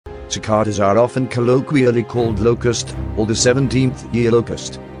Cicadas are often colloquially called locust, or the 17th year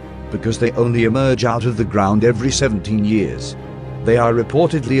locust, because they only emerge out of the ground every 17 years. They are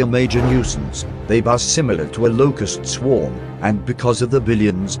reportedly a major nuisance. They buzz similar to a locust swarm, and because of the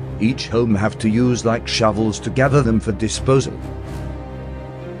billions, each home have to use like shovels to gather them for disposal.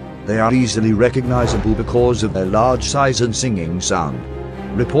 They are easily recognizable because of their large size and singing sound.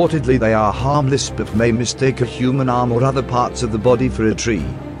 Reportedly they are harmless but may mistake a human arm or other parts of the body for a tree,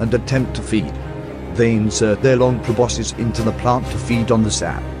 and attempt to feed. They insert their long proboscis into the plant to feed on the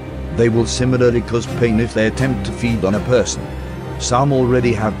sap. They will similarly cause pain if they attempt to feed on a person. Some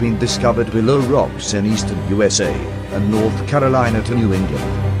already have been discovered below rocks in eastern USA, and North Carolina to New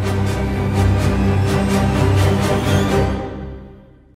England.